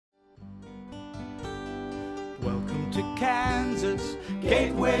Kansas,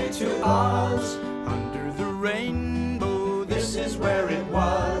 gateway to Oz. Under the rainbow, this is where it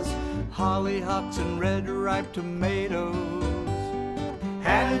was. Hollyhocks and red ripe tomatoes,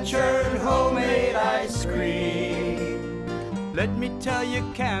 hand-churned homemade ice cream. Let me tell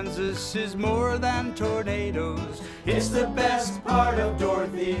you, Kansas is more than tornadoes. It's the best part of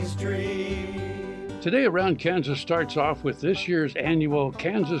Dorothy's dream. Today Around Kansas starts off with this year's annual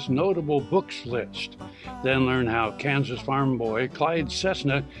Kansas Notable Books list. Then learn how Kansas farm boy Clyde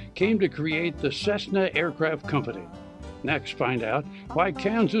Cessna came to create the Cessna Aircraft Company. Next, find out why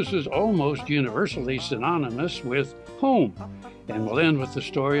Kansas is almost universally synonymous with home. And we'll end with the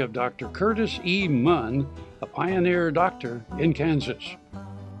story of Dr. Curtis E. Munn, a pioneer doctor in Kansas.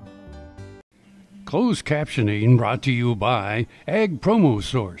 Closed captioning brought to you by Ag Promo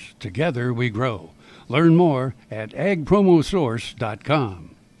Source. Together we grow. Learn more at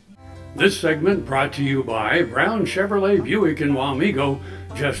agpromosource.com. This segment brought to you by Brown Chevrolet Buick in Wamego,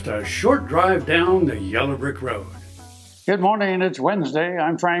 just a short drive down the Yellow Brick Road. Good morning, it's Wednesday.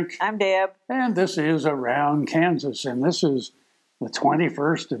 I'm Frank. I'm Deb. And this is Around Kansas, and this is the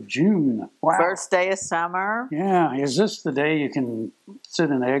 21st of June. Wow. First day of summer. Yeah, is this the day you can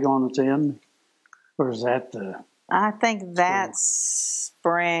sit an egg on its end? Or is that the... I think that's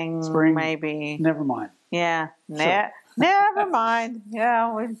spring, maybe. Never mind. Yeah, never mind.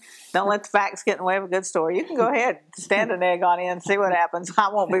 Yeah, don't let the facts get in the way of a good story. You can go ahead, stand an egg on it and see what happens. I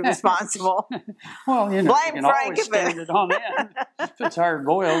won't be responsible. Well, you know, blame you can Frank always stand it on end if it's hard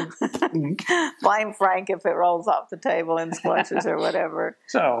boiled. Blame Frank if it rolls off the table and squashes or whatever.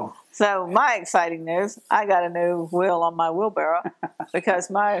 So my exciting news: I got a new wheel on my wheelbarrow because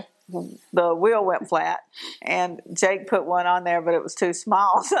the wheel went flat, and Jake put one on there, but it was too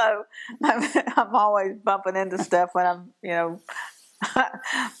small. So I'm always bumping into stuff when I'm,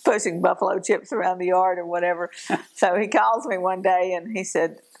 pushing buffalo chips around the yard or whatever. So he calls me one day and he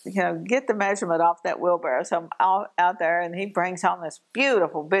said, get the measurement off that wheelbarrow. So I'm out there, and he brings home this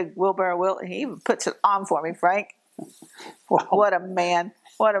beautiful big wheelbarrow wheel, and he even puts it on for me, Frank. Wow. What a man.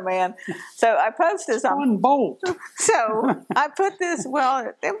 What a man. So I posted this on... One bolt. So I put this,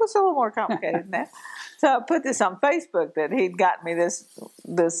 well, it was a little more complicated than that. So I put this on Facebook that he'd gotten me this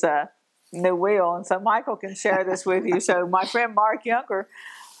new wheel. And so Michael can share this with you. So my friend Mark Younger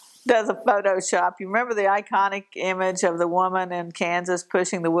does a Photoshop. You remember the iconic image of the woman in Kansas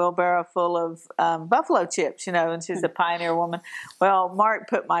pushing the wheelbarrow full of buffalo chips, and she's a pioneer woman. Well, Mark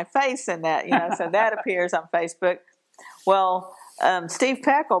put my face in that, so that appears on Facebook. Well... Steve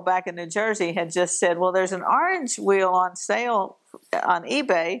Peckle back in New Jersey had just said, well, there's an orange wheel on sale on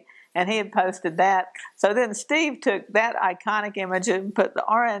eBay, and he had posted that. So then Steve took that iconic image and put the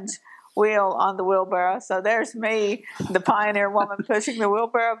orange wheel on the wheelbarrow. So there's me, the pioneer woman, pushing the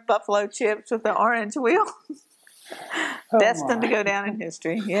wheelbarrow of buffalo chips with the orange wheel. Destined to go down in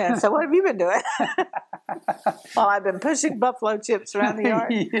history. Yeah. So what have you been doing? Well, I've been pushing buffalo chips around the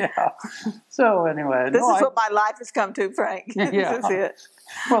yard. Yeah. So anyway. This is what my life has come to, Frank. Yeah. This is it.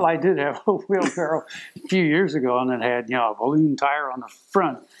 Well, I did have a wheelbarrow a few years ago, and it had, a balloon tire on the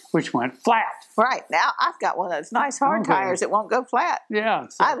front, which went flat. Right. Now I've got one of those nice hard tires that won't go flat. Yeah.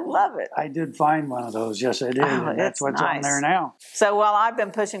 So I love it. I did find one of those. Yes, I did. And that's what's nice. on there now. So while I've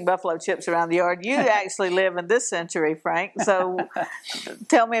been pushing buffalo chips around the yard, you actually live in this century, Frank. So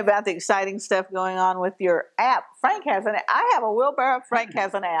tell me about the exciting stuff going on with your app. Frank has an app. I have a wheelbarrow. Frank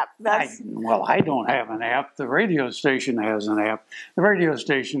has an app. I don't have an app. The radio station has an app. The radio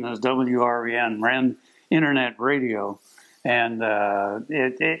station is WREN, Wren Internet Radio. And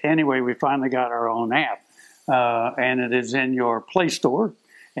anyway, we finally got our own app. And it is in your Play Store.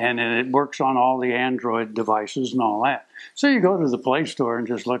 And it works on all the Android devices and all that. So you go to the Play Store and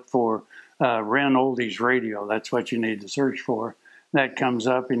just look for Wren Oldies Radio. That's what you need to search for. That comes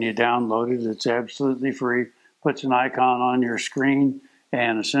up and you download it. It's absolutely free. Puts an icon on your screen,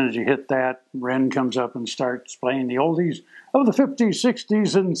 and as soon as you hit that, Wren comes up and starts playing the oldies of the 50s,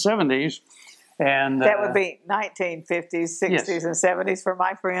 60s, and 70s. And that would be 1950s, 60s, yes. And 70s for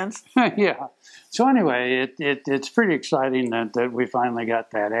my friends. Yeah. So anyway, it's pretty exciting that we finally got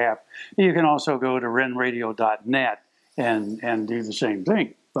that app. You can also go to wrenradio.net and do the same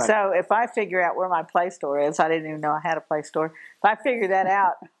thing. But, so if I figure out where my Play Store is, I didn't even know I had a Play Store. If I figure that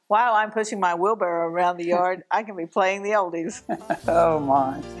out, while I'm pushing my wheelbarrow around the yard, I can be playing the oldies. Oh,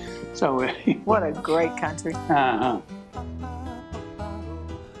 my. So what a great country. Uh-huh.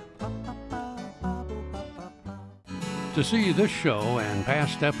 To see this show and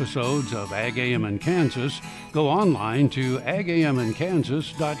past episodes of Ag AM in Kansas, go online to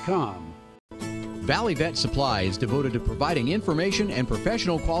agaminkansas.com. Valley Vet Supply is devoted to providing information and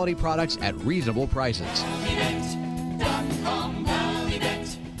professional quality products at reasonable prices.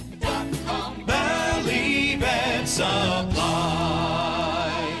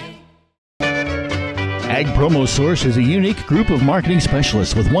 Ag Promo Source is a unique group of marketing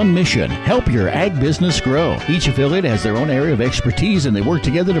specialists with one mission: help your ag business grow. Each affiliate has their own area of expertise, and they work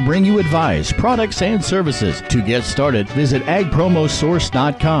together to bring you advice, products, and services. To get started, visit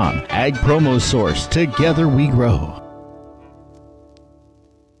agpromosource.com. Ag Promo Source. Together we grow.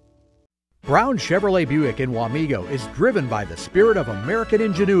 Brown Chevrolet Buick in Wamego is driven by the spirit of American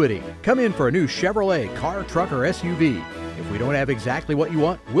ingenuity. Come in for a new Chevrolet car, truck, or SUV. If we don't have exactly what you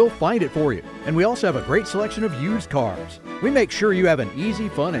want, we'll find it for you. And we also have a great selection of used cars. We make sure you have an easy,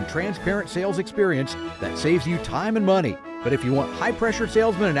 fun, and transparent sales experience that saves you time and money. But if you want high-pressure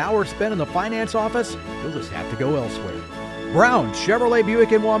salesmen and hours spent in the finance office, you'll just have to go elsewhere. Brown Chevrolet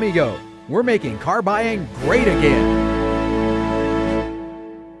Buick in Wamego. We're making car buying great again.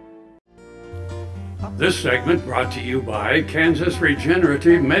 This segment brought to you by Kansas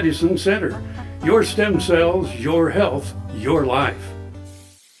Regenerative Medicine Center. Your stem cells, your health, your life.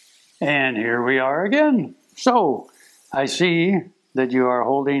 And here we are again. So, I see that you are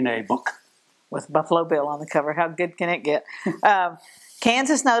holding a book. With Buffalo Bill on the cover. How good can it get?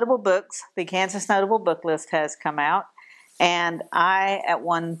 Kansas Notable Books. The Kansas Notable Book List has come out. And I, at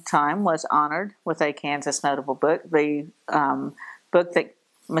one time, was honored with a Kansas Notable Book. The book that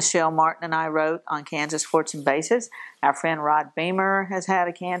Michelle Martin and I wrote on Kansas Fortune Bases. Our friend Rod Beamer has had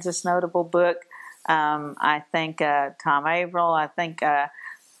a Kansas Notable Book. I think Tom Averill. I think a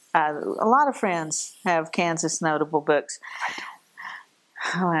lot of friends have Kansas Notable Books.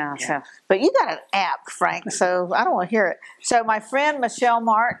 Well, yeah. So, but you got an app, Frank, so I don't want to hear it. So my friend Michelle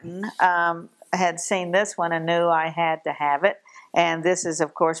Martin had seen this one and knew I had to have it. And this is,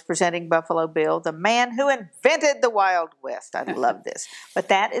 of course, presenting Buffalo Bill, the man who invented the Wild West. I love this. But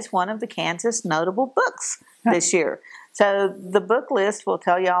that is one of the Kansas Notable Books this year. So the book list will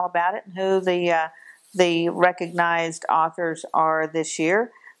tell you all about it and who the recognized authors are this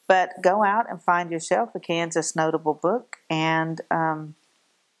year. But go out and find yourself a Kansas Notable Book and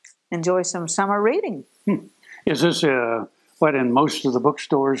enjoy some summer reading. Is this what in most of the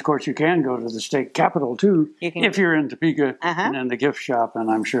bookstores? Of course, you can go to the state capitol too, if you're in Topeka and in the gift shop, and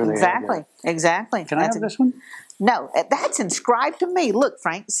I'm sure they have that. Exactly. Can I have this one? No, that's inscribed to me. Look,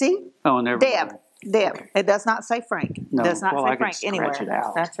 Frank, see? Oh, never mind. Deb. Okay. It does not say Frank. No. It does not say I Frank could anywhere. scratch it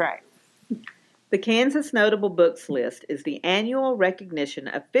out. That's right. The Kansas Notable Books List is the annual recognition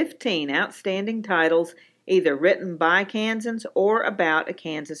of 15 outstanding titles either written by Kansans or about a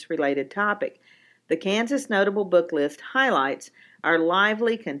Kansas-related topic. The Kansas Notable Book List highlights our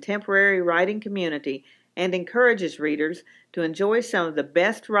lively contemporary writing community and encourages readers to enjoy some of the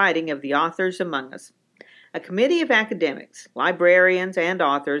best writing of the authors among us. A committee of academics, librarians, and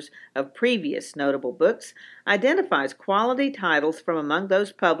authors of previous notable books identifies quality titles from among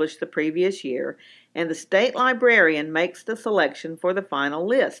those published the previous year, and the state librarian makes the selection for the final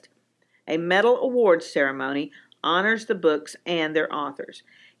list. A medal awards ceremony honors the books and their authors.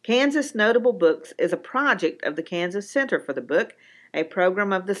 Kansas Notable Books is a project of the Kansas Center for the Book, a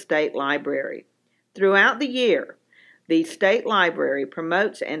program of the State Library. Throughout the year, the State Library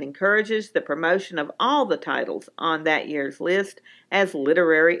promotes and encourages the promotion of all the titles on that year's list as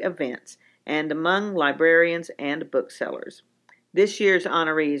literary events and among librarians and booksellers. This year's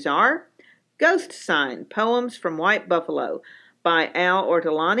honorees are Ghost Sign, Poems from White Buffalo by Al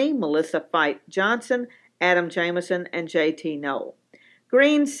Ortolani, Melissa Fite Johnson, Adam Jameson, and J.T. Knoll.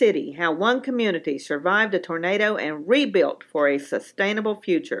 Green City, How One Community Survived a Tornado and Rebuilt for a Sustainable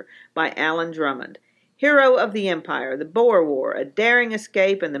Future by Alan Drummond. Hero of the Empire, The Boer War, A Daring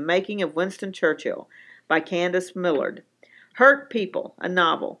Escape and the Making of Winston Churchill by Candace Millard. Hurt People, a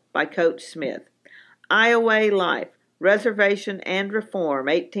Novel by Coach Smith. Iowa Life, Reservation and Reform,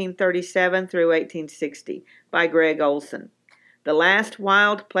 1837 through 1860 by Greg Olson. The Last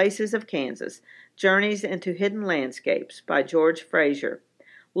Wild Places of Kansas, Journeys into Hidden Landscapes by George Fraser.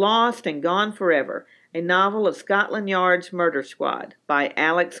 Lost and Gone Forever, a novel of Scotland Yard's Murder Squad by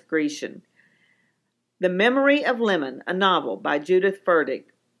Alex Grecian. The Memory of Lemon, a novel by Judith Ferdig.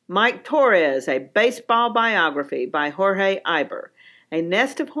 Mike Torres, a baseball biography by Jorge Iber. A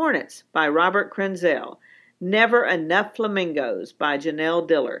Nest of Hornets by Robert Krenzel. Never Enough Flamingos by Janelle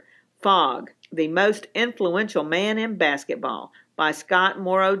Diller. Fog, The Most Influential Man in Basketball by Scott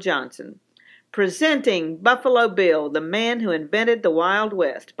Morrow Johnson. Presenting Buffalo Bill, the Man Who Invented the Wild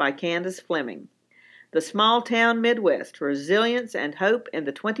West by Candace Fleming. The Small Town Midwest, Resilience and Hope in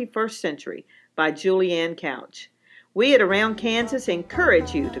the 21st Century by Julianne Couch. We at Around Kansas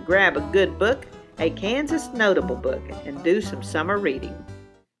encourage you to grab a good book, a Kansas Notable Book, and do some summer reading.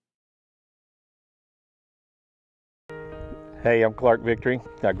 Hey, I'm Clark Victory.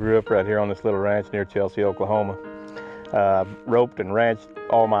 I grew up right here on this little ranch near Chelsea, Oklahoma. Roped and ranched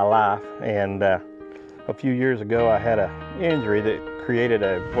all my life, and A few years ago, I had an injury that created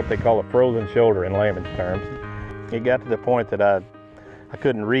what they call a frozen shoulder in layman's terms. It got to the point that I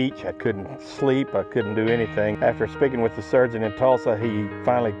couldn't reach, I couldn't sleep, I couldn't do anything. After speaking with the surgeon in Tulsa, he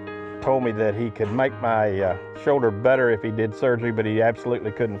finally told me that he could make my shoulder better if he did surgery, but he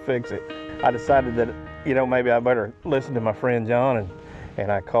absolutely couldn't fix it. I decided that, maybe I better listen to my friend John,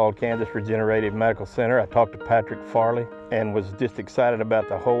 and I called Kansas Regenerative Medical Center. I talked to Patrick Farley and was just excited about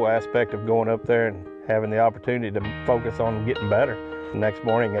the whole aspect of going up there and having the opportunity to focus on getting better. The next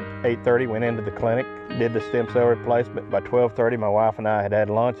morning at 8:30, went into the clinic, did the stem cell replacement. By 12:30, my wife and I had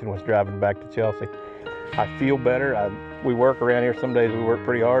lunch and was driving back to Chelsea. I feel better. We work around here. Some days we work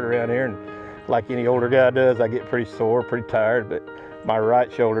pretty hard around here, and like any older guy does, I get pretty sore, pretty tired, but my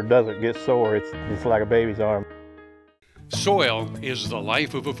right shoulder doesn't get sore. It's like a baby's arm. Soil is the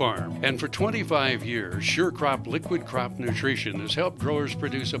life of a farm, and for 25 years, SureCrop Liquid Crop Nutrition has helped growers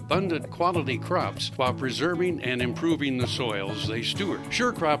produce abundant quality crops while preserving and improving the soils they steward.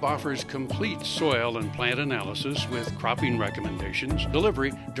 SureCrop offers complete soil and plant analysis with cropping recommendations,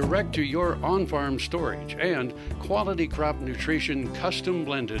 delivery direct to your on-farm storage, and quality crop nutrition custom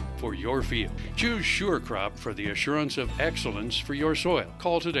blended for your field. Choose SureCrop for the assurance of excellence for your soil.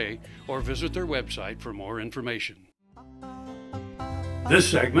 Call today or visit their website for more information. This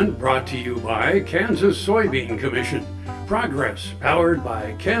segment brought to you by Kansas Soybean Commission. Progress powered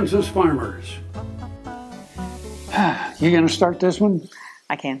by Kansas farmers. You going to start this one?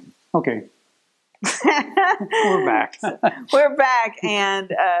 I can. Okay. We're back. We're back,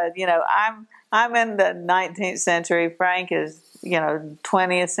 and I'm in the 19th century. Frank is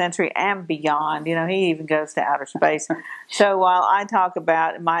 20th century and beyond. He even goes to outer space. So while I talk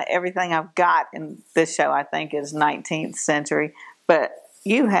about everything I've got in this show, I think is 19th century, but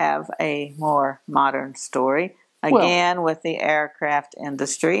you have a more modern story. Again, with the aircraft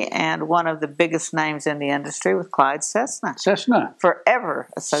industry, and one of the biggest names in the industry with Clyde Cessna. Cessna. Forever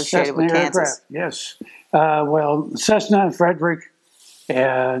associated Cessna with Kansas. Aircraft, yes. Cessna and Frederick,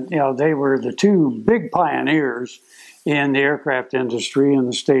 they were the two big pioneers in the aircraft industry in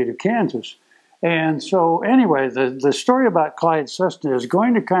the state of Kansas. And so anyway, the story about Clyde Cessna is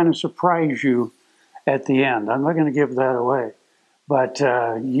going to kind of surprise you at the end. I'm not going to give that away, but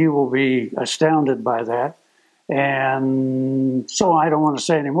you will be astounded by that. And so I don't want to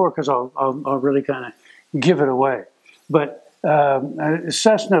say any more because I'll really kind of give it away. But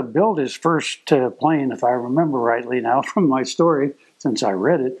Cessna built his first plane, if I remember rightly now from my story, since I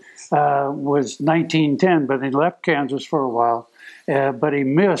read it, was 1910, but he left Kansas for a while. But he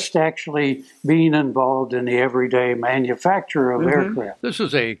missed actually being involved in the everyday manufacture of aircraft. This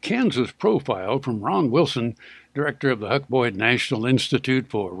is a Kansas profile from Ron Wilson, director of the Huck Boyd National Institute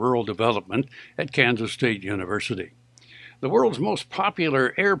for Rural Development at Kansas State University. The world's most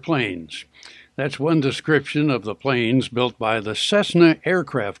popular airplanes. That's one description of the planes built by the Cessna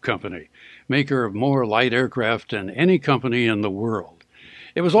Aircraft Company, maker of more light aircraft than any company in the world.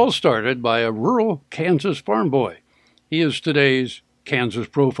 It was all started by a rural Kansas farm boy. He is today's Kansas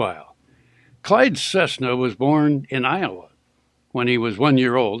profile. Clyde Cessna was born in Iowa. When he was 1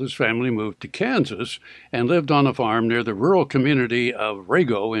 year old, his family moved to Kansas and lived on a farm near the rural community of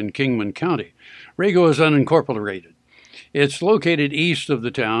Rago in Kingman County. Rago is unincorporated. It's located east of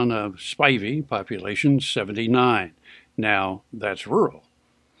the town of Spivey, population 79. Now, that's rural.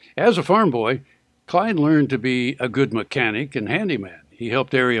 As a farm boy, Clyde learned to be a good mechanic and handyman. He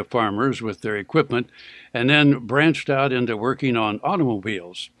helped area farmers with their equipment and then branched out into working on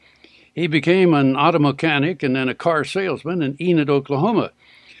automobiles. He became an auto mechanic and then a car salesman in Enid, Oklahoma.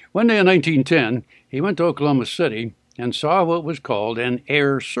 One day in 1910, he went to Oklahoma City and saw what was called an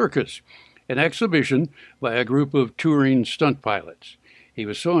air circus, an exhibition by a group of touring stunt pilots. He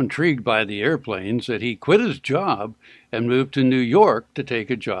was so intrigued by the airplanes that he quit his job and moved to New York to take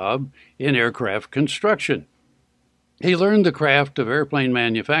a job in aircraft construction. He learned the craft of airplane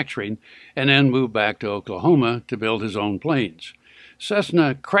manufacturing and then moved back to Oklahoma to build his own planes.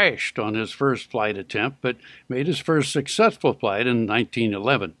 Cessna crashed on his first flight attempt, but made his first successful flight in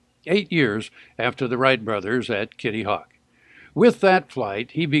 1911, 8 years after the Wright brothers at Kitty Hawk. With that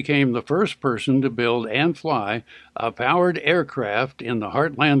flight, he became the first person to build and fly a powered aircraft in the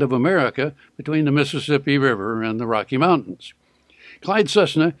heartland of America between the Mississippi River and the Rocky Mountains. Clyde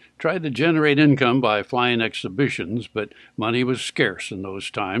Cessna tried to generate income by flying exhibitions, but money was scarce in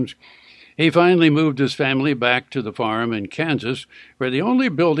those times. He finally moved his family back to the farm in Kansas, where the only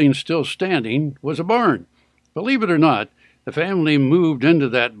building still standing was a barn. Believe it or not, the family moved into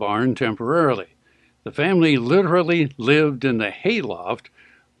that barn temporarily. The family literally lived in the hayloft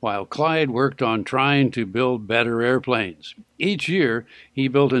while Clyde worked on trying to build better airplanes. Each year, he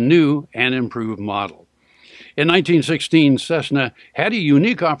built a new and improved model. In 1916, Cessna had a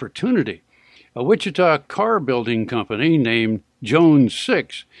unique opportunity. A Wichita car building company named Jones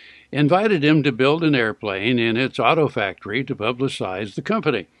 6 invited him to build an airplane in its auto factory to publicize the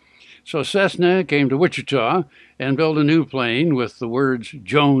company. So Cessna came to Wichita and built a new plane with the words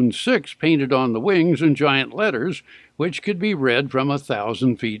Jones 6 painted on the wings in giant letters, which could be read from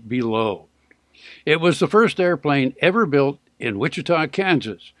 1,000 feet below. It was the first airplane ever built in Wichita,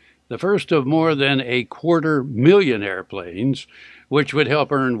 Kansas, the first of more than 250,000 airplanes, which would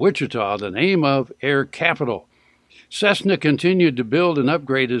help earn Wichita the name of Air Capital. Cessna continued to build and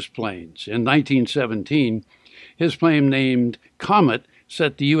upgrade his planes. In 1917, his plane named Comet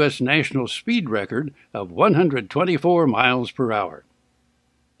set the U.S. national speed record of 124 miles per hour.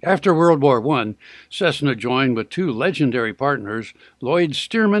 After World War I, Cessna joined with two legendary partners, Lloyd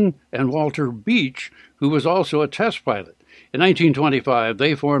Stearman and Walter Beech, who was also a test pilot. In 1925,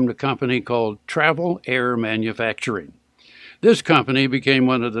 they formed a company called Travel Air Manufacturing. This company became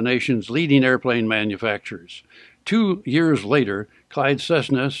one of the nation's leading airplane manufacturers. 2 years later, Clyde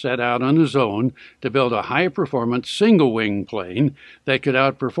Cessna set out on his own to build a high-performance single-wing plane that could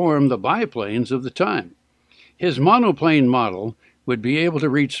outperform the biplanes of the time. His monoplane model would be able to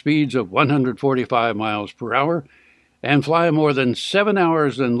reach speeds of 145 miles per hour and fly more than 7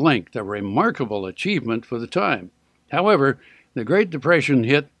 hours in length, a remarkable achievement for the time. However, the Great Depression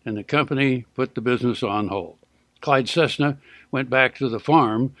hit and the company put the business on hold. Clyde Cessna went back to the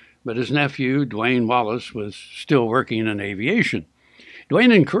farm, but his nephew, Dwayne Wallace, was still working in aviation.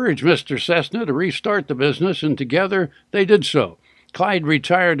 Dwayne encouraged Mr. Cessna to restart the business, and together they did so. Clyde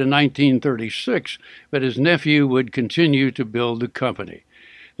retired in 1936, but his nephew would continue to build the company.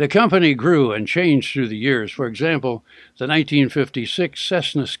 The company grew and changed through the years. For example, the 1956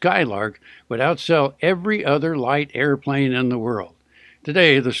 Cessna Skylark would outsell every other light airplane in the world.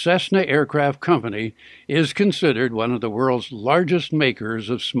 Today, the Cessna Aircraft Company is considered one of the world's largest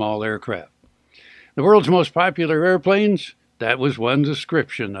makers of small aircraft. The world's most popular airplanes? That was one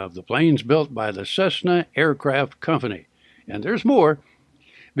description of the planes built by the Cessna Aircraft Company. And there's more.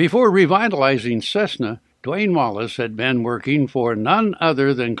 Before revitalizing Cessna, Dwayne Wallace had been working for none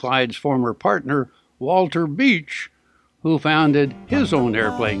other than Clyde's former partner, Walter Beech, who founded his own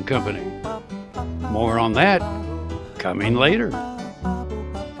airplane company. More on that coming later.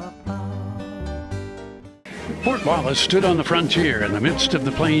 Fort Wallace stood on the frontier in the midst of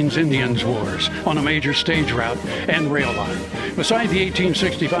the Plains-Indians Wars on a major stage route and rail line. Beside the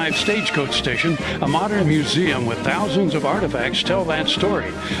 1865 stagecoach station, a modern museum with thousands of artifacts tell that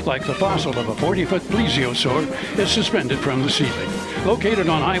story, like the fossil of a 40-foot plesiosaur is suspended from the ceiling. Located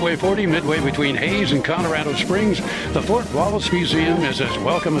on Highway 40 midway between Hayes and Colorado Springs, the Fort Wallace Museum is as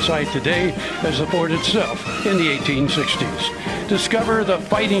welcome a sight today as the fort itself in the 1860s. Discover the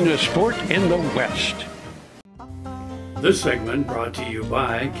fightingest fort in the West. This segment brought to you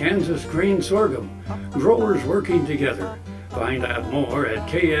by Kansas Grain Sorghum, growers working together. Find out more at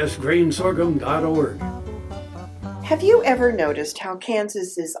ksgrainsorghum.org. Have you ever noticed how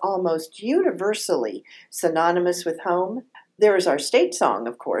Kansas is almost universally synonymous with home? There is our state song,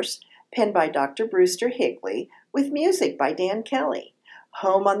 of course, penned by Dr. Brewster Higley, with music by Dan Kelly.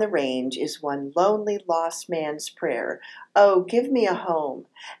 Home on the range is one lonely lost man's prayer. Oh, give me a home.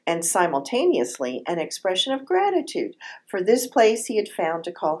 And simultaneously an expression of gratitude for this place he had found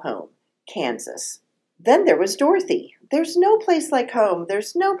to call home, Kansas. Then there was Dorothy. There's no place like home.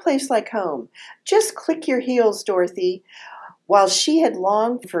 There's no place like home. Just click your heels, Dorothy. While she had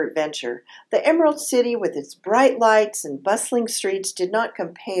longed for adventure, the Emerald City with its bright lights and bustling streets did not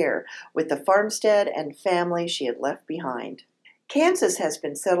compare with the farmstead and family she had left behind. Kansas has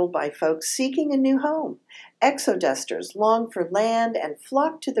been settled by folks seeking a new home. Exodusters longed for land and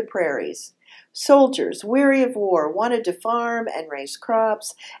flocked to the prairies. Soldiers, weary of war, wanted to farm and raise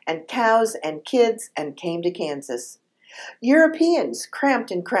crops and cows and kids and came to Kansas. Europeans,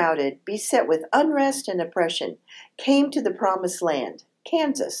 cramped and crowded, beset with unrest and oppression, came to the promised land,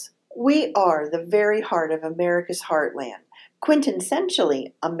 Kansas. We are the very heart of America's heartland,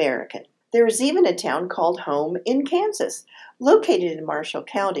 quintessentially American. There is even a town called Home in Kansas, located in Marshall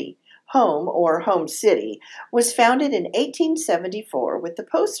County. Home, or Home City, was founded in 1874 with the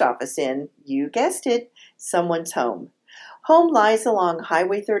post office in, you guessed it, someone's home. Home lies along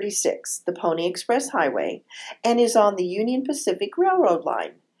Highway 36, the Pony Express Highway, and is on the Union Pacific Railroad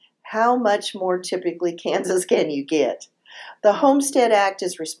line. How much more typically Kansas can you get? The Homestead Act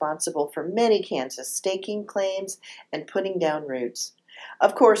is responsible for many Kansas staking claims and putting down roots.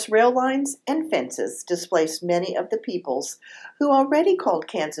 Of course, rail lines and fences displaced many of the peoples who already called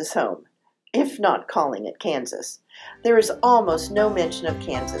Kansas home, if not calling it Kansas. There is almost no mention of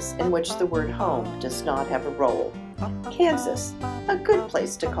Kansas in which the word home does not have a role. Kansas, a good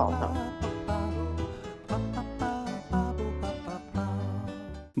place to call home.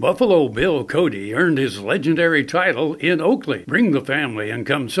 Buffalo Bill Cody earned his legendary title in Oakley. Bring the family and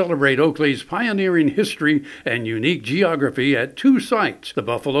come celebrate Oakley's pioneering history and unique geography at two sites, the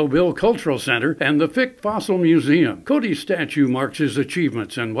Buffalo Bill Cultural Center and the Fick Fossil Museum. Cody's statue marks his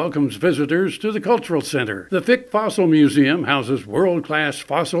achievements and welcomes visitors to the Cultural Center. The Fick Fossil Museum houses world-class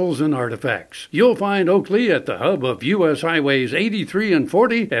fossils and artifacts. You'll find Oakley at the hub of U.S. Highways 83 and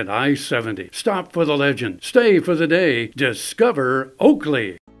 40 and I-70. Stop for the legend. Stay for the day. Discover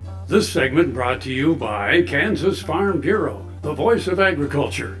Oakley. This segment brought to you by Kansas Farm Bureau, the voice of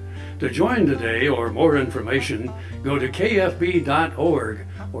agriculture. To join today or more information, go to kfb.org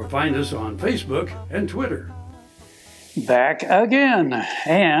or find us on Facebook and Twitter. Back again,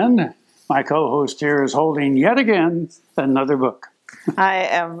 and my co-host here is holding yet again another book. I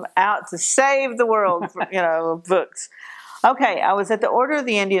am out to save the world, of books. Okay, I was at the Order of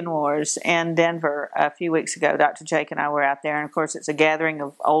the Indian Wars in Denver a few weeks ago. Dr. Jake and I were out there, and of course it's a gathering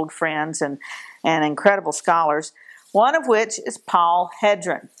of old friends and incredible scholars, one of which is Paul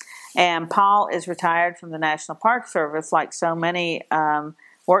Hedren. And Paul is retired from the National Park Service, like so many,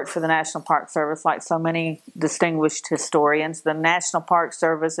 worked for the National Park Service, like so many distinguished historians. The National Park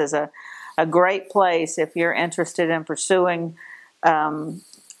Service is a great place if you're interested in pursuing some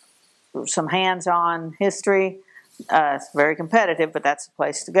hands-on history. It's very competitive, but that's the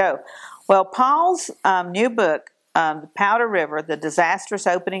place to go. Well, Paul's new book, The Powder River, The Disastrous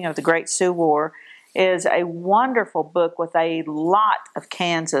Opening of the Great Sioux War, is a wonderful book with a lot of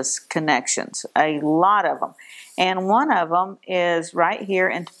Kansas connections, a lot of them. And one of them is right here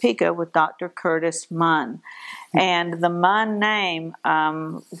in Topeka with Dr. Curtis Munn. And the Munn name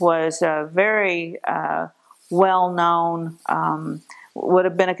was a very well-known, would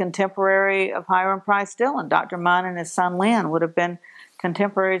have been a contemporary of Hiram Price Dillon. Dr. Munn and his son Lynn would have been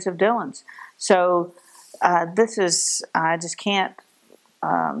contemporaries of Dillon's. So this is, I just can't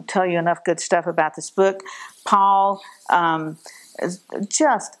tell you enough good stuff about this book. Paul is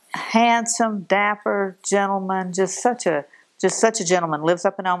just handsome, dapper gentleman, just such a gentleman. Lives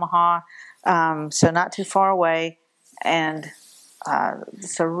up in Omaha, so not too far away, and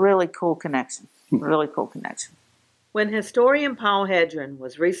it's a really cool connection. Really cool connection. When historian Paul Hedren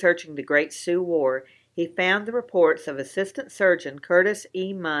was researching the Great Sioux War, he found the reports of Assistant Surgeon Curtis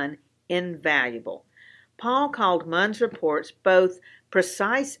E. Munn invaluable. Paul called Munn's reports both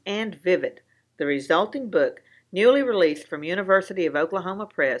precise and vivid. The resulting book, newly released from University of Oklahoma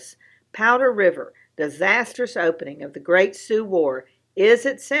Press, Powder River, Disastrous Opening of the Great Sioux War, is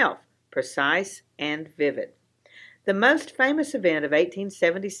itself precise and vivid. The most famous event of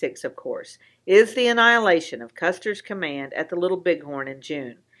 1876, of course, is the annihilation of Custer's command at the Little Bighorn in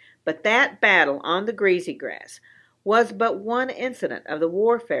June. But that battle on the Greasy Grass was but one incident of the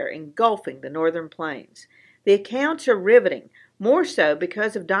warfare engulfing the northern plains. The accounts are riveting, more so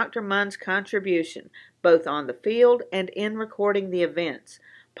because of Dr. Munn's contribution, both on the field and in recording the events.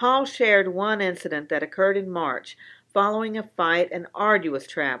 Paul shared one incident that occurred in March, following a fight and arduous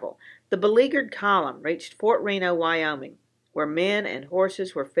travel. The beleaguered column reached Fort Reno, Wyoming, where men and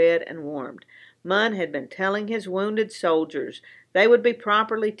horses were fed and warmed. Munn had been telling his wounded soldiers they would be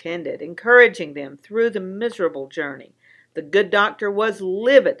properly tended, encouraging them through the miserable journey. The good doctor was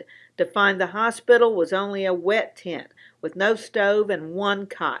livid to find the hospital was only a wet tent with no stove and one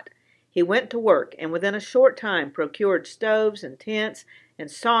cot. He went to work and within a short time procured stoves and tents and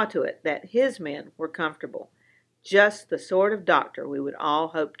saw to it that his men were comfortable. Just the sort of doctor we would all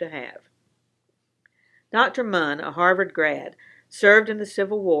hope to have. Dr. Munn, a Harvard grad, served in the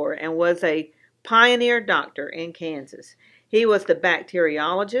Civil War and was a pioneer doctor in Kansas. He was the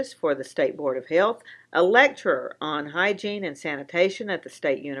bacteriologist for the State Board of Health, a lecturer on hygiene and sanitation at the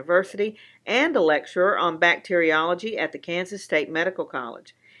State University, and a lecturer on bacteriology at the Kansas State Medical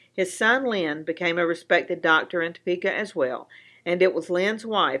College. His son Lynn became a respected doctor in Topeka as well, and it was Lynn's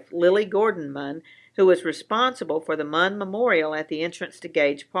wife, Lily Gordon Munn, who was responsible for the Munn Memorial at the entrance to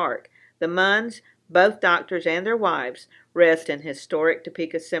Gage Park. The Munns, both doctors and their wives, rest in historic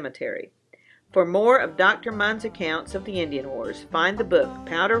Topeka Cemetery. For more of Dr. Munn's accounts of the Indian Wars, find the book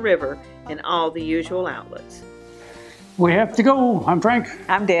Powder River in all the usual outlets. We have to go. I'm Frank.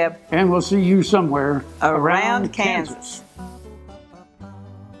 I'm Deb. And we'll see you somewhere around Kansas.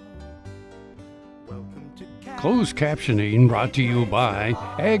 Closed captioning brought to you by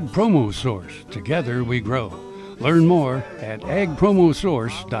Ag Promo Source. Together we grow. Learn more at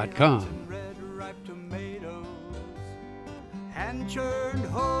agpromosource.com. Hand-churned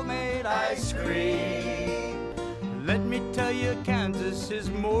homemade ice cream. tell you Kansas is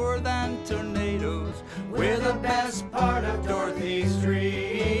more than tornadoes. We're the best part of Dorothy's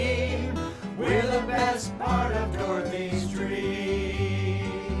dream. We're the best part